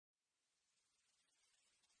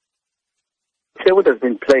Clairwood has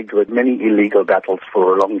been plagued with many illegal battles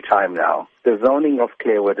for a long time now. The zoning of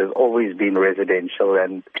Clairwood has always been residential,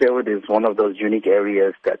 and Clairwood is one of those unique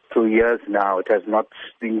areas that through years now it has not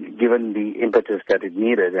been given the impetus that it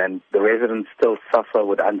needed, and the residents still suffer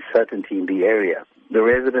with uncertainty in the area. The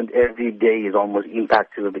resident every day is almost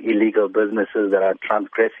impacted with illegal businesses that are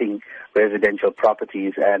transgressing residential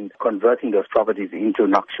properties and converting those properties into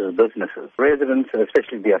noxious businesses. Residents, and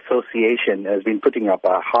especially the association, has been putting up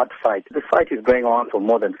a hard fight. The fight is going on for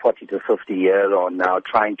more than 40 to 50 years on now,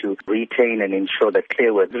 trying to retain and ensure that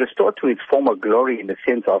Clairwood is restored to its former glory in the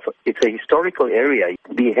sense of it's a historical area.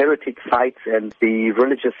 The heritage sites and the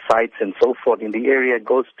religious sites and so forth in the area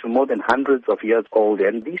goes to more than hundreds of years old,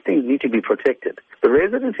 and these things need to be protected. The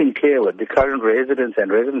residents in Clairwood, the current residents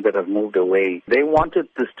and residents that have moved away, they wanted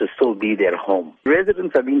this to still be their home.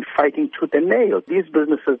 Residents have been fighting tooth and nail. These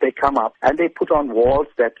businesses, they come up and they put on walls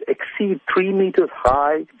that exceed 3 meters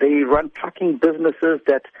high. They run trucking businesses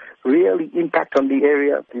that really impact on the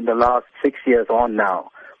area. In the last 6 years on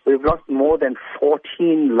now, we've lost more than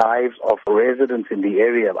 14 lives of residents in the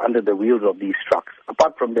area under the wheels of these trucks.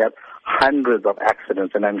 Apart from that, hundreds of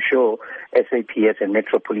accidents, and I'm sure SABC and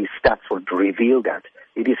Metro Police stats would reveal that.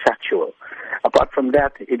 It is factual. Apart from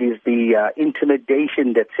that, it is the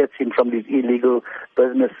intimidation that sets in from these illegal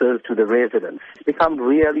businesses to the residents. It's become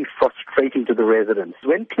really frustrating to the residents.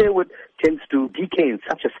 When Clairwood tends to decay in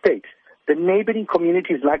such a state, the neighboring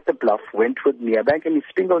communities like the Bluff, Wentworth, Merebank, and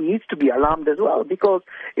Spingo needs to be alarmed as well, because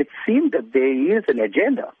it seems that there is an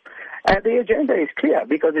agenda. And the agenda is clear,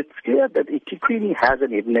 because it's clear that eThekwini has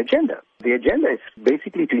an hidden agenda. The agenda is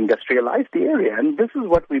basically to industrialize the area, and this is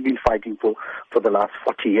what we've been fighting for the last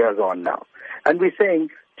 40 years on now. And we're saying,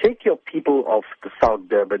 take your people of the South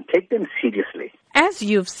Durban, take them seriously. As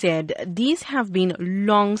you've said, these have been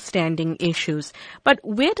long-standing issues. But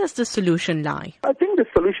where does the solution lie? I think the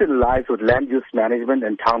solution lies with land use management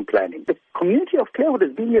and town planning. The community of Clairwood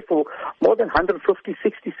has been here for more than 150,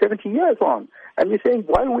 60, 70 years on. And we're saying,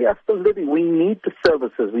 while we are still living, we need the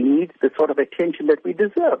services. We need the sort of attention that we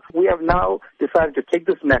deserve. We have now decided to take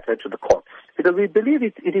this matter to the courts, because we believe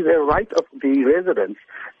it is a right of the residents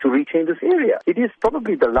to retain this area. It is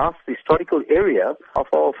probably the last historical area of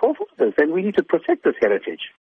our forefathers, and we need to protect this heritage.